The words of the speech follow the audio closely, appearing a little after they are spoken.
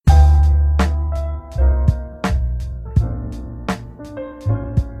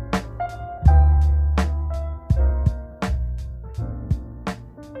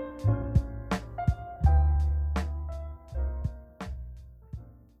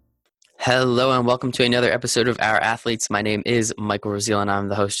Hello and welcome to another episode of Our Athletes. My name is Michael Rosile and I'm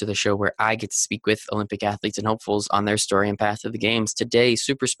the host of the show where I get to speak with Olympic athletes and hopefuls on their story and path to the games. Today,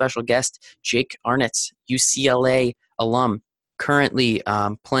 super special guest, Jake Arnitz, UCLA alum, currently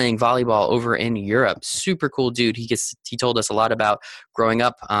playing volleyball over in Europe. Super cool dude. He told us a lot about growing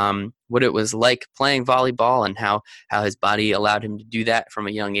up, what it was like playing volleyball and how his body allowed him to do that from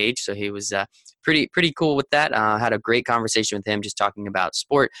a young age. So he was pretty cool with that. Had a great conversation with him, just talking about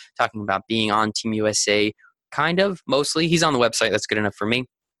sport, talking about being on Team USA, kind of mostly. He's on the website. That's good enough for me.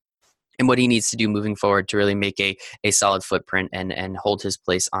 And what he needs to do moving forward to really make a solid footprint and hold his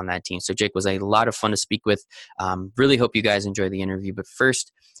place on that team. So Jake was a lot of fun to speak with. Really hope you guys enjoy the interview. But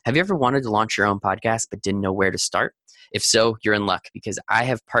first, have you ever wanted to launch your own podcast but didn't know where to start? If so, you're in luck because I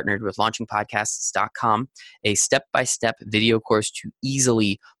have partnered with launchingpodcasts.com, a step-by-step video course to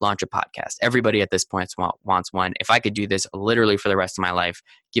easily launch a podcast. Everybody at this point wants one. If I could do this literally for the rest of my life,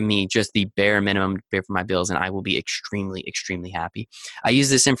 give me just the bare minimum to pay for my bills, and I will be extremely, extremely happy. I use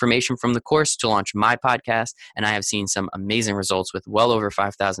this information from the course to launch my podcast, and I have seen some amazing results with well over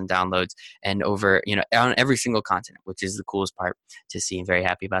 5,000 downloads and over, on every single continent, which is the coolest part to see. I'm very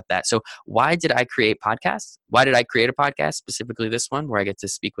happy about that. So why did I create podcasts? Why did I create a podcast, specifically this one, where I get to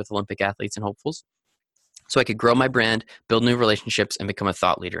speak with Olympic athletes and hopefuls? So I could grow my brand, build new relationships, and become a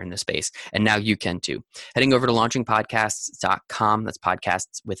thought leader in this space. And now you can too. Heading over to launchingpodcasts.com, that's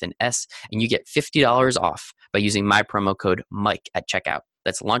podcasts with an S, and you get $50 off by using my promo code Mike at checkout.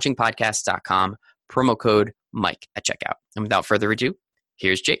 That's launchingpodcasts.com, promo code Mike at checkout. And without further ado,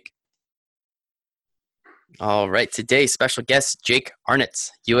 here's Jake. All right, today's special guest, Jake Arnitz,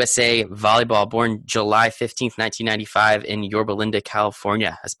 USA volleyball, born July 15th, 1995 in Yorba Linda,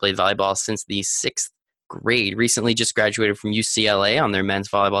 California, has played volleyball since the 6th grade. Recently just graduated from UCLA on their men's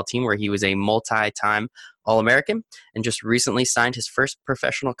volleyball team where he was a multi-time All-American and just recently signed his first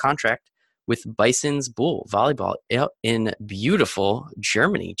professional contract with Bison's Bull Volleyball in beautiful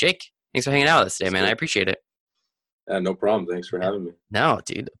Germany. Jake, thanks for hanging out with us today, man. I appreciate it. No problem. Thanks for having me. No,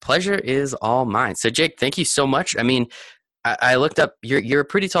 dude, pleasure is all mine. So Jake, thank you so much. I mean, I looked up, you're a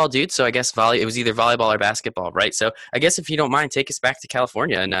pretty tall dude, so I guess it was either volleyball or basketball, right? So I guess if you don't mind, take us back to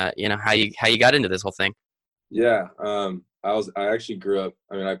California and how you got into this whole thing. Yeah, I actually grew up.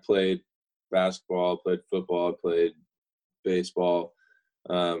 I mean, I played basketball, played football, played baseball.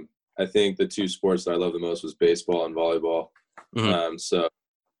 I think the two sports that I love the most was baseball and volleyball. Mm-hmm.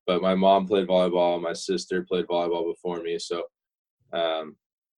 But my mom played volleyball. My sister played volleyball before me, so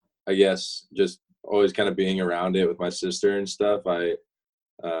I guess just always kind of being around it with my sister and stuff. I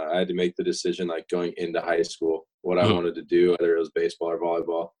had to make the decision, like going into high school, what I wanted to do, whether it was baseball or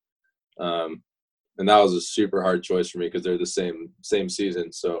volleyball. And that was a super hard choice for me because they're the same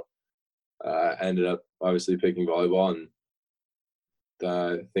season. So I ended up obviously picking volleyball, and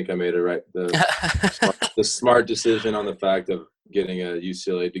I think I made the smart decision on the fact of getting a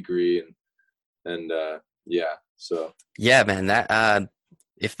UCLA degree and yeah. So yeah, man, that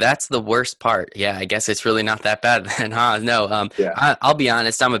if that's the worst part, yeah, I guess it's really not that bad then, huh? No, yeah. I'll be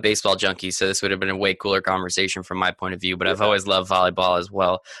honest, I'm a baseball junkie, so this would have been a way cooler conversation from my point of view, but I've always loved volleyball as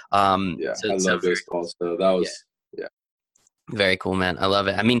well. I love baseball, so that was, yeah. Very cool, man. I love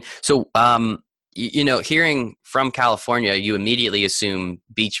it. I mean, so, hearing from California, you immediately assume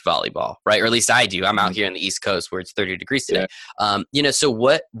beach volleyball, right? Or at least I do. I'm out here in the East Coast where it's 30 degrees today. Yeah. So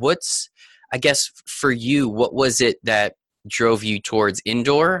what's, I guess for you, what was it that drove you towards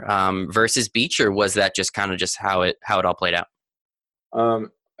indoor versus beach, or was that just kind of just how it all played out?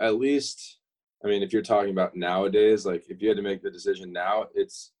 At least, I mean, if you're talking about nowadays, like if you had to make the decision now,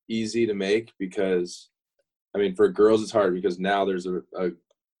 it's easy to make because, I mean, for girls it's hard because now there's a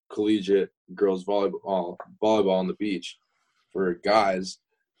collegiate girls volleyball on the beach. For guys,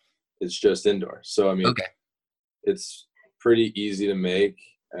 it's just indoor. So I mean, It's pretty easy to make.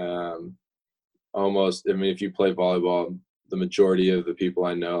 Almost, I mean, if you play volleyball, the majority of the people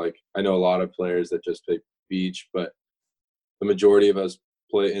I know a lot of players that just play beach, but the majority of us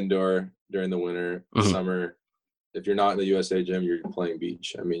play indoor during the winter, summer. If you're not in the USA gym, you're playing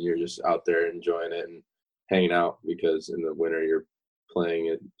beach. I mean, you're just out there enjoying it and hanging out because in the winter you're playing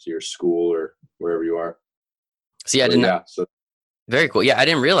at your school or wherever you are. See, I didn't. Yeah, so very cool. Yeah, I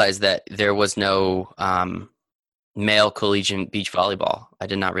didn't realize that there was no male collegiate beach volleyball. I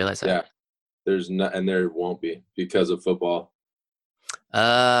did not realize that. Yeah. There's not, and there won't be because of football.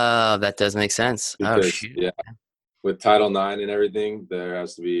 That does make sense. Because, yeah, with Title IX and everything, there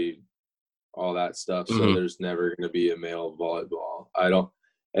has to be all that stuff. So there's never going to be a male volleyball.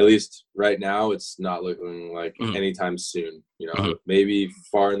 At least right now, it's not looking like anytime soon. Maybe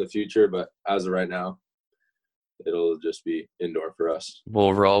far in the future, but as of right now, it'll just be indoor for us.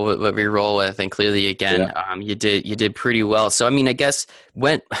 We'll roll with what we roll with, and clearly, Yeah. again, you did pretty well. So, I mean, I guess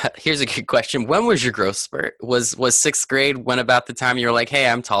when here's a good question: when was your growth spurt? Was sixth grade when about the time you were like, "Hey,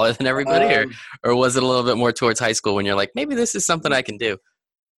 I'm taller than everybody," or was it a little bit more towards high school when you're like, "Maybe this is something I can do"?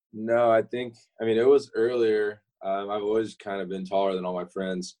 No, I mean, it was earlier. I've always kind of been taller than all my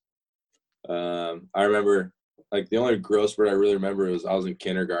friends. I remember, like, the only growth spurt I really remember was I was in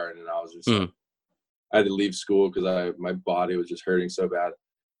kindergarten, and I was just like, I had to leave school because my body was just hurting so bad.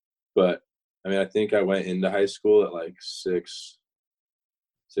 But I mean, I think I went into high school at like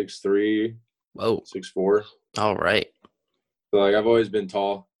 6'3", Whoa! 6'4". All right. So like I've always been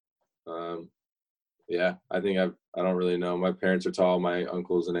tall. Um, yeah, I don't really know. My parents are tall. My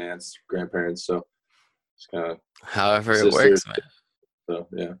uncles and aunts, grandparents. So it's kind of However it sisters. works, man. So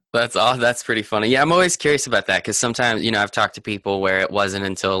yeah. That's pretty funny. Yeah, I'm always curious about that because sometimes, I've talked to people where it wasn't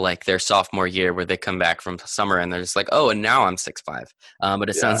until like their sophomore year where they come back from summer and they're just like, oh, and now I'm 6'5". But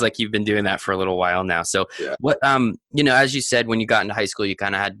it sounds Yeah. like you've been doing that for a little while now. So Yeah. what, as you said, when you got into high school, you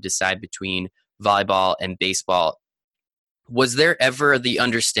kind of had to decide between volleyball and baseball. Was there ever the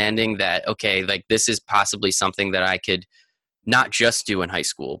understanding that, okay, like this is possibly something that I could not just do in high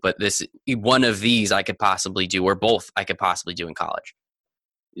school, but one of these I could possibly do, or both I could possibly do in college?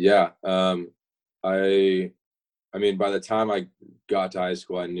 Yeah. I I mean, by the time I got to high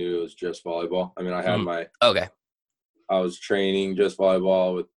school, I knew it was just volleyball. I mean, Okay. I was training just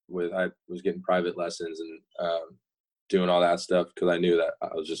volleyball with I was getting private lessons and doing all that stuff because I knew that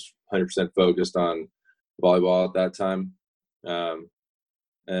I was just 100% focused on volleyball at that time. Um,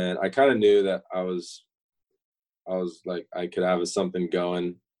 and I kind of knew that I was like I could have something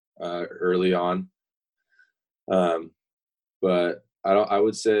going early on. Um, but I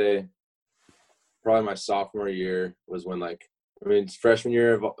would say probably my sophomore year was when I mean freshman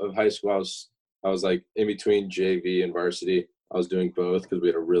year of high school I was like in between JV and varsity. I was doing both because we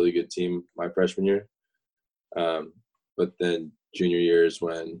had a really good team my freshman year. But then junior year is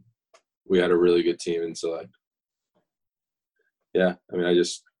when we had a really good team, and so like yeah, I mean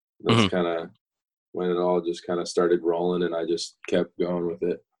that's Mhm. kind of when it all just kind of started rolling, and I just kept going with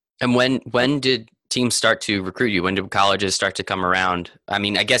it. And when did teams start to recruit you? When did colleges start to come around? I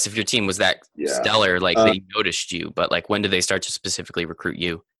mean, I guess if your team was that Yeah. stellar, like they noticed you, but like when did they start to specifically recruit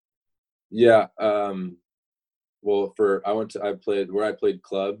you? Yeah. Well, I played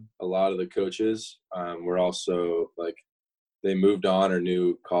club. A lot of the coaches were also like they moved on or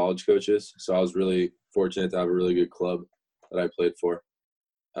new college coaches. So I was really fortunate to have a really good club that I played for.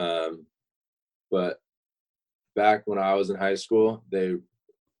 But back when I was in high school, they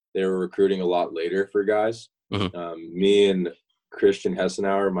were recruiting a lot later for guys. Mhm. Me and Christian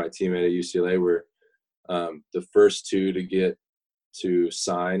Hessenauer, my teammate at UCLA, were the first two to get to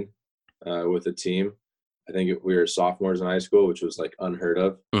sign with a team. I think we were sophomores in high school, which was like unheard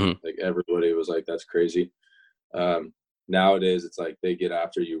of. Mhm. Like everybody was like, "That's crazy." Nowadays, it's like they get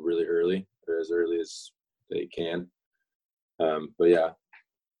after you really early, or as early as they can. But yeah,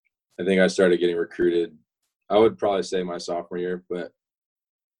 I think I started getting recruited. I would probably say my sophomore year, but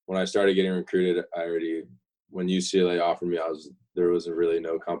when I started getting recruited, when UCLA offered me, there was really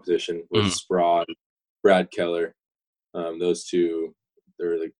no competition with Mhm. Spraw and Brad Keller. Those two,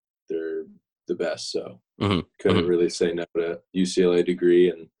 they're the best. So Mhm. couldn't Mhm. really say no to UCLA degree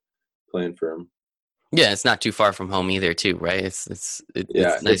and playing for them. Yeah, it's not too far from home either, too, right? It's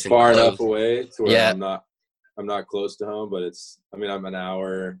Yeah, it's nice and far enough close. away to where Yeah. I'm not close to home, but I mean, I'm an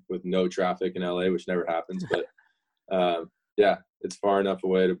hour with no traffic in LA, which never happens. But yeah, it's far enough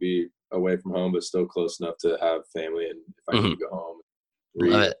away to be away from home, but still close enough to have family. And if I need Mhm. to go home,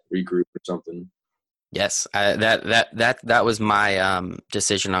 Love it. regroup or something. Yes, that was my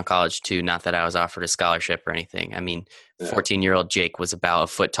decision on college too. Not that I was offered a scholarship or anything. I mean, Yeah. 14-year-old Jake was about a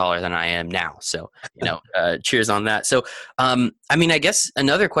foot taller than I am now. So cheers on that. So, I mean, I guess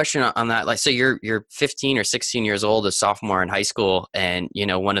another question on that, like, so you're 15 or 16 years old, a sophomore in high school, and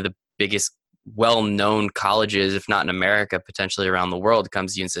one of the biggest well-known colleges, if not in America, potentially around the world,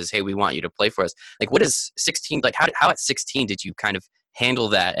 comes to you and says, "Hey, we want you to play for us." Like, what is 16? Like, how at 16 did you kind of handle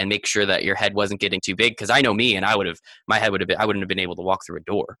that and make sure that your head wasn't getting too big? Because I know me, and my head would have been, I wouldn't have been able to walk through a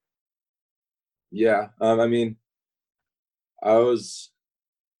door. Yeah. I mean, I was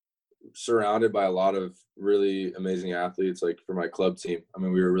surrounded by a lot of really amazing athletes, like for my club team. I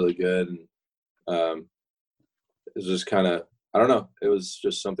mean, we were really good, and um, it was just kind of, I don't know. It was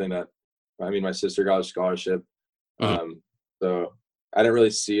just something that, I mean, my sister got a scholarship, Mhm. so I didn't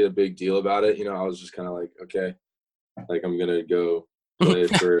really see a big deal about it. I was just kind of like, okay, like I'm gonna go play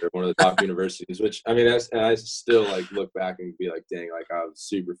for one of the top universities. Which I mean, and I still like look back and be like, dang, like I was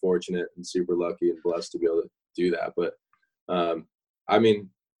super fortunate and super lucky and blessed to be able to do that. But I mean,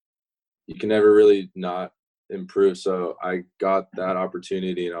 you can never really not improve. So I got that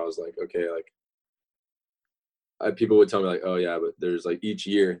opportunity, and I was like, okay, like people would tell me like, oh yeah, but there's like each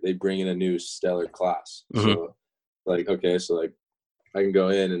year they bring in a new stellar class. Mm-hmm. So like, okay, so like I can go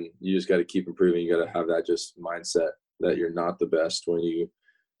in, and you just got to keep improving. You got to have that just mindset that you're not the best when you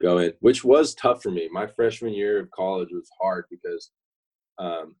go in, which was tough for me. My freshman year of college was hard because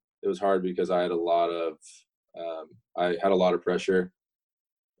it was hard because I had a lot of pressure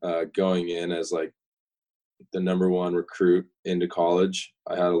going in as like the number one recruit into college.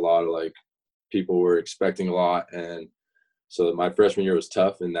 I had a lot of like people were expecting a lot, and so my freshman year was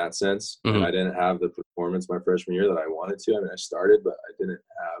tough in that sense. Mm-hmm. And I didn't have the performance my freshman year that I wanted to. I mean, I started, but I didn't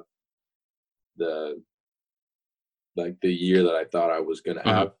have the year that I thought I was going to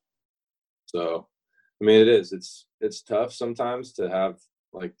have. Mm-hmm. So, I mean, it's tough sometimes to have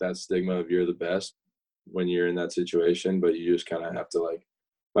like that stigma of you're the best when you're in that situation, but you just kind of have to like,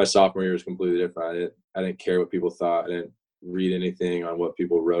 my sophomore year was completely different. I didn't care what people thought. I didn't read anything on what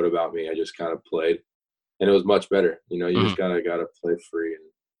people wrote about me. I just kind of played, and it was much better. You know, you just kind of got to play free and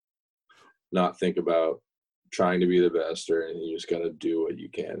not think about trying to be the best or anything. You just got to do what you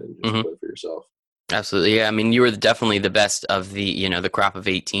can and just play for yourself. Absolutely. Yeah. I mean, you were definitely the best of the, the crop of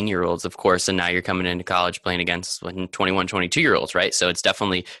 18-year-olds, of course, and now you're coming into college playing against 21, 22-year-olds, right? So it's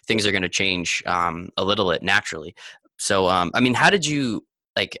definitely, things are going to change a little bit naturally. So, I mean, how did you,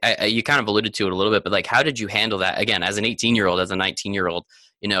 like, you kind of alluded to it a little bit, but like, how did you handle that, again, as an 18-year-old, as a 19-year-old,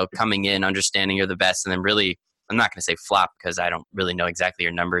 coming in, understanding you're the best, and then really, I'm not going to say flop because I don't really know exactly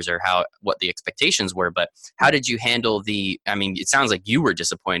your numbers or what the expectations were, but how did you handle I mean, it sounds like you were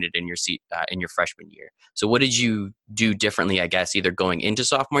disappointed in your seat in your freshman year. So what did you do differently, I guess, either going into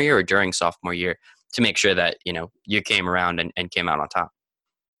sophomore year or during sophomore year to make sure that, you came around and came out on top?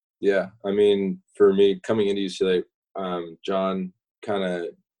 Yeah. I mean, for me coming into UCLA, John kind of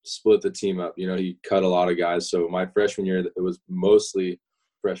split the team up. He cut a lot of guys. So my freshman year, it was mostly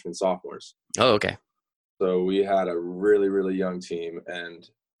freshmen, sophomores. Oh, okay. So we had a really, really young team, and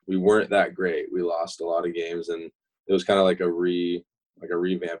we weren't that great. We lost a lot of games, and it was kind of like a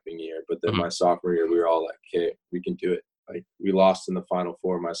revamping year. But then my sophomore year, we were all like, okay, we can do it. Like we lost in the Final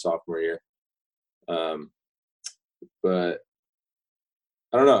Four my sophomore year. But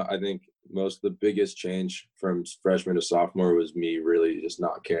I don't know. I think the biggest change from freshman to sophomore was me really just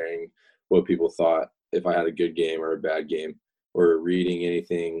not caring what people thought if I had a good game or a bad game, or reading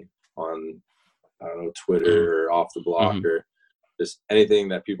anything on, I don't know, Twitter or off the block or just anything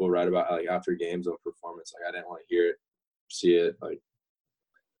that people write about like after games on performance. Like I didn't want to hear it, see it. Like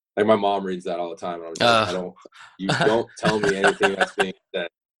my mom reads that all the time. And I'm just like, you don't tell me anything that's being said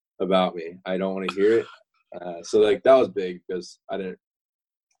about me. I don't want to hear it. So like that was big because I didn't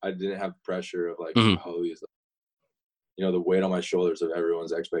have pressure of like, oh, he's, the weight on my shoulders of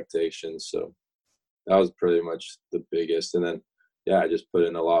everyone's expectations. So that was pretty much the biggest. And then, yeah, I just put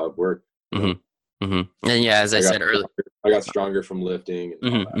in a lot of work. And yeah, as I said earlier, I got stronger from lifting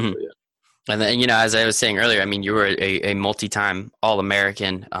and all that. So, yeah. And then, as I was saying earlier, I mean, you were a multi-time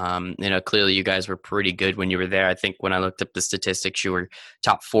All-American. Clearly you guys were pretty good when you were there. I think when I looked up the statistics, you were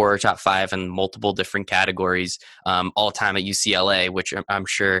top 4 or top 5 in multiple different categories, all time at UCLA, which I'm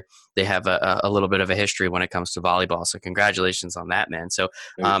sure they have a little bit of a history when it comes to volleyball. So congratulations on that, man. So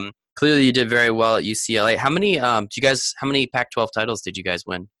clearly you did very well at UCLA. How many Pac-12 titles did you guys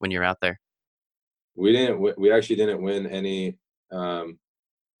win when you were out there? We actually didn't win any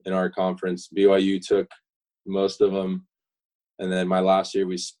in our conference. BYU took most of them, and then my last year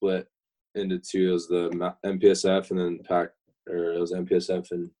we split into two. It was the MPSF and then it was MPSF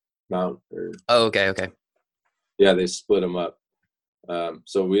and Mount. Oh, okay. Yeah, they split them up.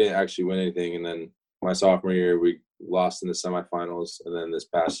 So we didn't actually win anything, and then my sophomore year we lost in the semifinals, and then this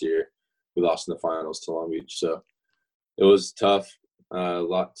past year we lost in the finals to Long Beach. So it was tough.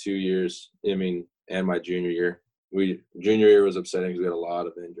 2 years. I mean, and my junior year. Junior year was upsetting because we had a lot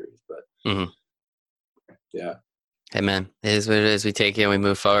of injuries, but yeah. Hey man, it is what it is. We take it and we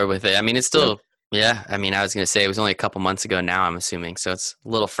move forward with it. I mean, it's still, yeah. I mean, I was going to say it was only a couple months ago now, I'm assuming. So it's a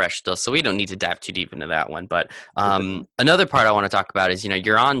little fresh still. So we don't need to dive too deep into that one. But another part I want to talk about is,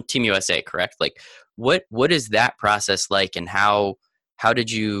 you're on Team USA, correct? Like what is that process like, and how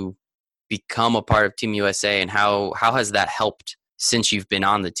did you become a part of Team USA, and how has that helped since you've been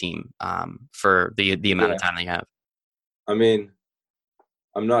on the team for the amount of time that you have? I mean,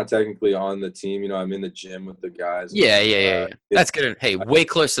 I'm not technically on the team. I'm in the gym with the guys. Yeah. That's good. Hey, way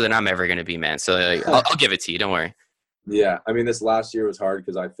closer than I'm ever going to be, man. So I'll give it to you. Don't worry. Yeah. I mean, this last year was hard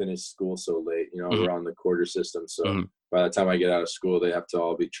because I finished school so late. We're on the quarter system. So by the time I get out of school, they have to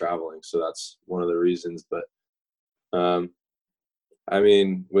all be traveling. So that's one of the reasons. But Um, I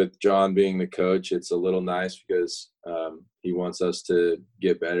mean, with John being the coach, it's a little nice because he wants us to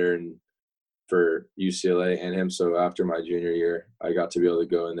get better and for UCLA and him. So after my junior year, I got to be able to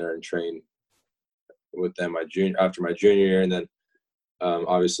go in there and train with them after my junior year, and then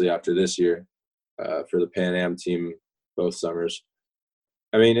obviously after this year for the Pan Am team both summers.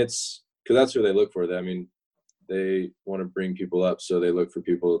 I mean, it's because that's what they look for. I mean, they want to bring people up, so they look for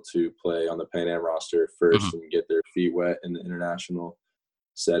people to play on the Pan Am roster first and get their feet wet in the international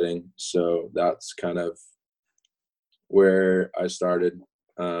setting. So that's kind of where I started.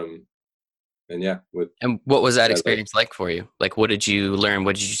 And yeah, And what was that experience like for you? Like, what did you learn?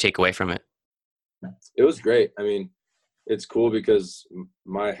 What did you take away from it? It was great. I mean, it's cool because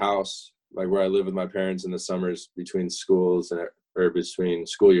my house, like where I live with my parents in the summers between schools or between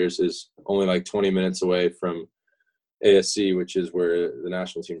school years, is only like 20 minutes away from ASC, which is where the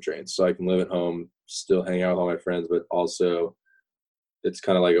national team trains. So I can live at home, still hang out with all my friends, but also it's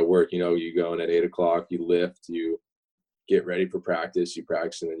kind of like a work, you go in at 8:00, you lift, you get ready for practice, you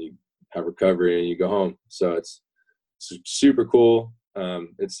practice, and then you have recovery and you go home. So it's super cool.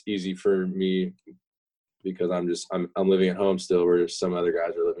 It's easy for me because I'm living at home still, where some other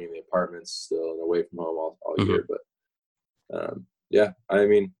guys are living in the apartments still and away from home all year. But yeah, I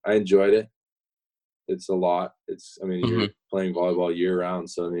mean, I enjoyed it. It's a lot. You're playing volleyball year round,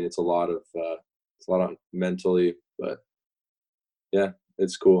 so I mean, it's a lot of mentally, but yeah,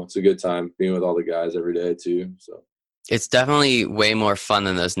 it's cool. It's a good time being with all the guys every day too. So it's definitely way more fun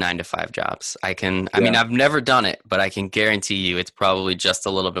than those 9-to-5 jobs. I mean, I've never done it, but I can guarantee you it's probably just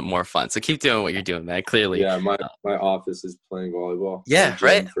a little bit more fun. So keep doing what you're doing, man. Clearly. Yeah, my office is playing volleyball. Yeah,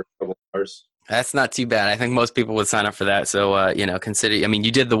 right. For a couple hours. That's not too bad. I think most people would sign up for that. So, consider, I mean,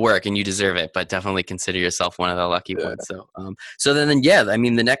 you did the work and you deserve it, but definitely consider yourself one of the lucky ones. So then, yeah, I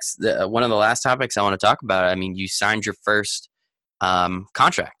mean, one of the last topics I want to talk about, I mean, you signed your first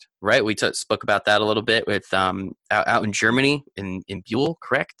contract, right? We spoke about that a little bit with out in Germany in Buell,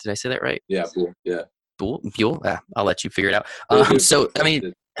 correct? Did I say that right? Yeah, Buell. Yeah. Buell. I'll let you figure it out. So, I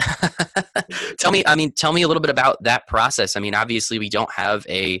mean, tell me a little bit about that process. I mean, obviously we don't have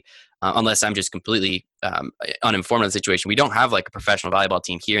unless I'm just completely uninformed of the situation, we don't have like a professional volleyball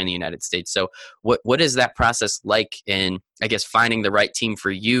team here in the United States. So what is that process like in, I guess, finding the right team for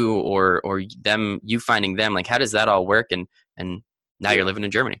you or you finding them? Like, how does that all work? And now you're living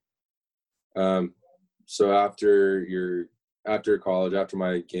in Germany. So after college, after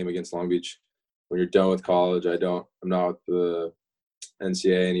my game against Long Beach, when you're done with college, I'm not with the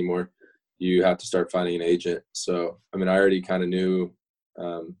NCAA anymore. You have to start finding an agent. So, I mean, I already kind of knew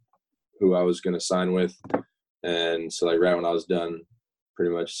who I was going to sign with. And so like right when I was done,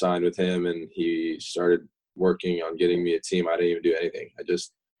 pretty much signed with him, and he started working on getting me a team. I didn't even do anything. I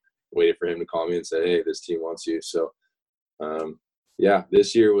just waited for him to call me and say, hey, this team wants you. So, yeah,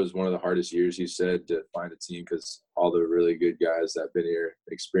 this year was one of the hardest years, he said, to find a team because all the really good guys that have been here,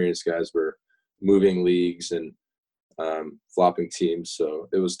 experienced guys, were moving leagues and flopping teams. So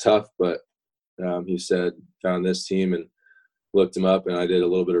it was tough, but he said, found this team and looked him up, and I did a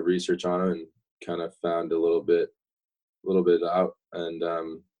little bit of research on him and kind of found a little bit out,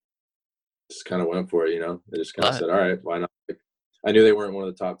 and just kind of went for it, I just kind of said, all right, why not? I knew they weren't one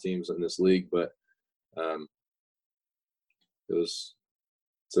of the top teams in this league, but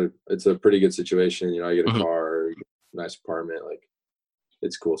it's a pretty good situation. I get a car, a nice apartment, like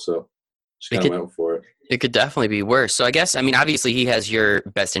it's cool. So just kind of went for it. It could definitely be worse. So I guess, I mean, obviously he has your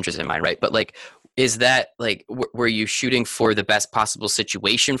best interest in mind, right? But like, is that like, were you shooting for the best possible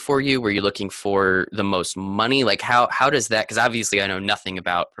situation for you? Were you looking for the most money? Like how does that, because obviously I know nothing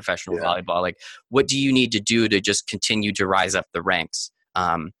about professional volleyball. Like what do you need to do to just continue to rise up the ranks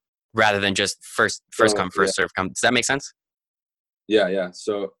rather than just first come, first serve come? Does that make sense? Yeah.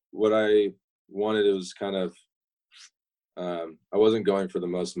 So what I wanted, it was kind of, I wasn't going for the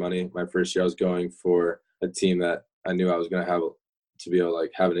most money. My first year I was going for a team that I knew I was going to have to be able to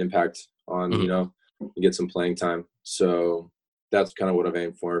like have an impact on, and get some playing time. So that's kind of what I've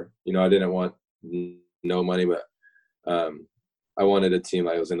aimed for. I didn't want no money, but I wanted a team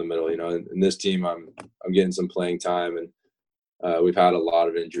that was in the middle, and this team, I'm getting some playing time, and we've had a lot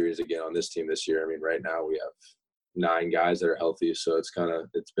of injuries again on this team this year. I mean, right now we have 9 guys that are healthy. So it's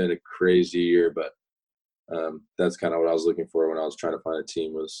been a crazy year, but that's kind of what I was looking for when I was trying to find a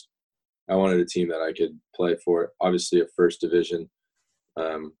team. Was I wanted a team that I could play for, obviously a first division.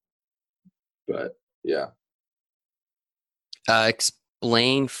 But yeah.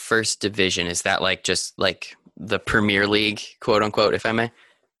 Explain first division. Is that like just like the Premier League, quote unquote, if I may?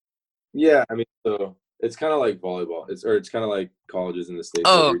 Yeah, I mean, so it's kind of like volleyball. It's kind of like colleges in the States.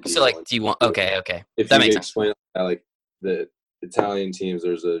 Oh, so like, do you want? Okay. If that you makes explain sense. like the Italian teams,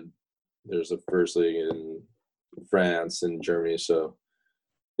 there's a first league in France and Germany. So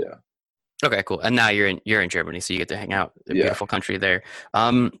yeah. Okay, cool. And now you're in Germany, so you get to hang out. A Yeah. beautiful country there.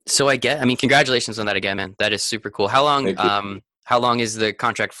 So I mean, congratulations on that again, man. That is super cool. Thank you. How long is the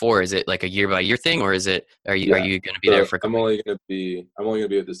contract for? Is it like a year by year thing, or is it are you going to be So there for a couple? I'm only gonna be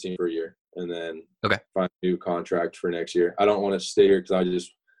with this team for a year, and then Okay. find a new contract for next year. I don't want to stay here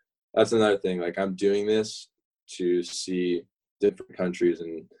because that's another thing. Like, I'm doing this to see different countries,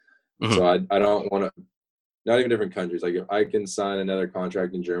 and so I don't want to. Not even different countries. Like, if I can sign another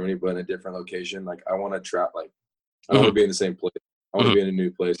contract in Germany, but in a different location, like, I want to trap. Like, I don't want to be in the same place. I want to be in a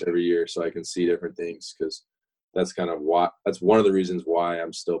new place every year so I can see different things. Because that's kind of that's one of the reasons why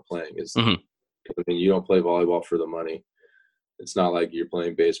I'm still playing. Is I mean, you don't play volleyball for the money. It's not like you're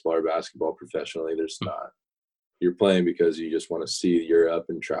playing baseball or basketball professionally. There's not. You're playing because you just want to see Europe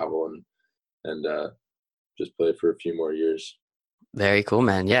and travel and just play for a few more years. Very cool,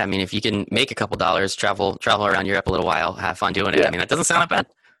 man. Yeah, I mean, if you can make a couple dollars, travel around Europe a little while, have fun doing it. I mean, that doesn't sound bad.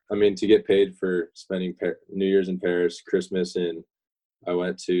 I mean, to get paid for spending New Year's in Paris, Christmas I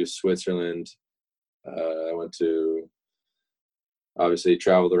went to Switzerland. I went to, obviously,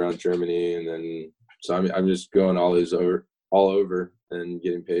 traveled around Germany, and then so I'm just going all over and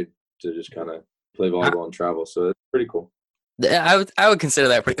getting paid to just kind of play volleyball and travel. So it's pretty cool. I would consider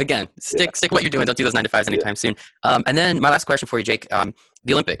that again. Stick what you're doing. Don't do those 9 to 5s anytime soon. And then my last question for you, Jake.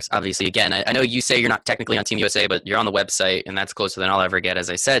 The Olympics, obviously. Again, I know you say you're not technically on Team USA, but you're on the website, and that's closer than I'll ever get,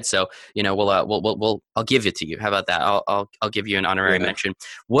 as I said. So I'll give it to you. How about that? I'll give you an honorary mention.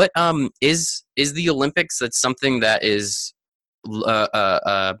 What is the Olympics? That's something that is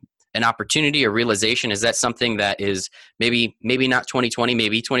an opportunity or realization. Is that something that is maybe not 2020,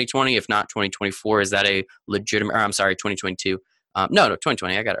 maybe 2020, if not 2024? Is that a legitimate, or I'm sorry, 2022? No,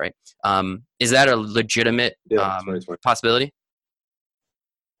 2020, I got it right. Is that a legitimate possibility?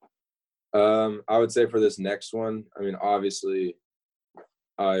 I would say for this next one, I mean, obviously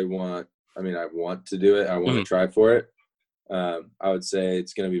I want to do it. I want to try for it. I would say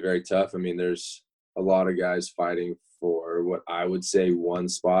it's going to be very tough. I mean, there's a lot of guys fighting for what I would say one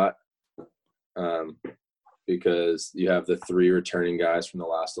spot, because you have the 3 returning guys from the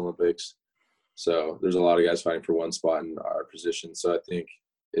last Olympics. So there's a lot of guys fighting for one spot in our position. So I think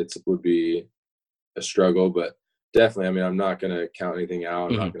it would be a struggle, but definitely, I mean, I'm not going to count anything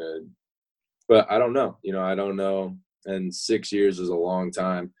out. I'm not going to, but I don't know. I don't know. And 6 years is a long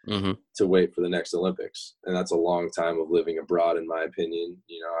time to wait for the next Olympics. And that's a long time of living abroad, in my opinion.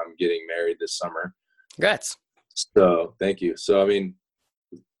 I'm getting married this summer. Congrats. So thank you. So, I mean,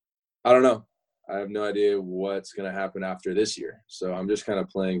 I don't know. I have no idea what's going to happen after this year. So I'm just kind of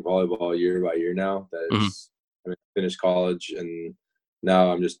playing volleyball year by year now. I finished college, and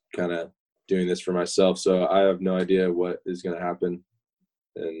now I'm just kind of doing this for myself. So I have no idea what is going to happen.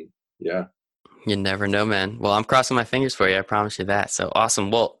 And yeah. You never know, man. Well, I'm crossing my fingers for you. I promise you that. So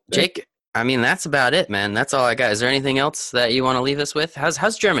awesome. Well, Jake, I mean, that's about it, man. That's all I got. Is there anything else that you want to leave us with?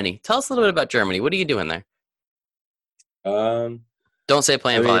 How's Germany? Tell us a little bit about Germany. What are you doing there? Don't say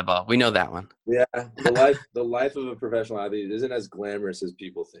playing volleyball. We know that one. Yeah, the life of a professional athlete isn't as glamorous as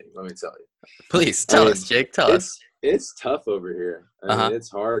people think. Let me tell you. Please tell us, Jake. Tell us. It's tough over here. I mean,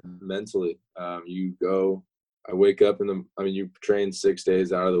 it's hard mentally. I wake up you train 6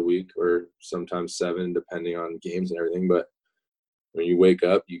 days out of the week, or sometimes 7, depending on games and everything. But when you wake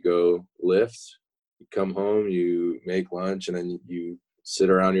up, you go lift, you come home, you make lunch, and then you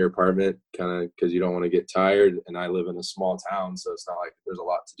sit around your apartment kind of because you don't want to get tired. And I live in a small town, so it's not like there's a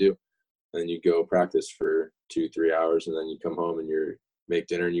lot to do. And then you go practice for 2-3 hours, and then you come home and you make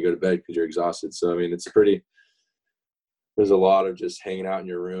dinner and you go to bed because you're exhausted. So, I mean, there's a lot of just hanging out in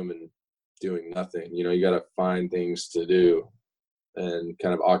your room and doing nothing. You got to find things to do and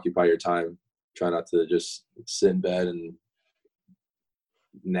kind of occupy your time. Try not to just sit in bed and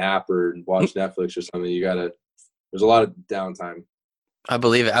nap or watch Netflix or something. There's a lot of downtime. I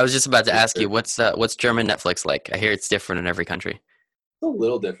believe it. I was just about to ask you, what's German Netflix like? I hear it's different in every country. It's a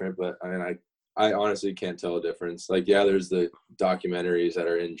little different, but I mean, I honestly can't tell a difference. Like, yeah, there's the documentaries that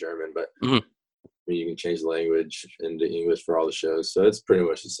are in German, but I mean, you can change the language into English for all the shows. So it's pretty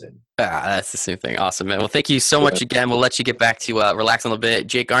much the same. That's the same thing. Awesome, man. Well, thank you so much again. We'll let you get back to relax a little bit.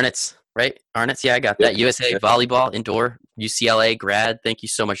 Jake Arnitz, right? Arnitz, yeah, I got that. USA volleyball, indoor, UCLA grad. Thank you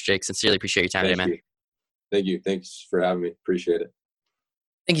so much, Jake. Sincerely appreciate your time today, man. Thank you. Thanks for having me. Appreciate it.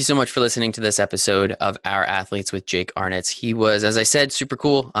 Thank you so much for listening to this episode of Our Athletes with Jake Arnitz. He was, as I said, super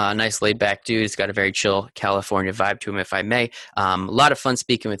cool, nice laid back dude. He's got a very chill California vibe to him, if I may. A lot of fun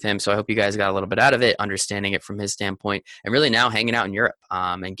speaking with him. So I hope you guys got a little bit out of it, understanding it from his standpoint, and really now hanging out in Europe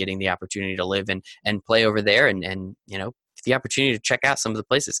and getting the opportunity to live and play over there and the opportunity to check out some of the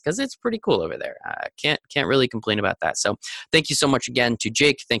places because it's pretty cool over there. Can't really complain about that. So thank you so much again to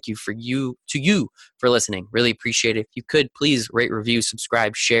Jake. Thank you to you for listening. Really appreciate it. If you could please rate, review,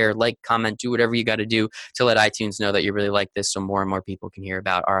 subscribe, share, like, comment, do whatever you got to do to let iTunes know that you really like this, so more and more people can hear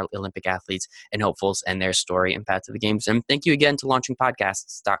about our Olympic athletes and hopefuls and their story and path to the games. And thank you again to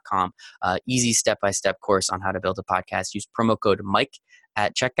launchingpodcasts.com. Easy step-by-step course on how to build a podcast. Use promo code Mike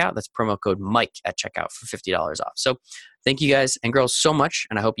at checkout. That's promo code Mike at checkout for $50 off. So thank you guys and girls so much,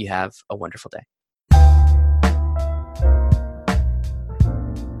 and I hope you have a wonderful day.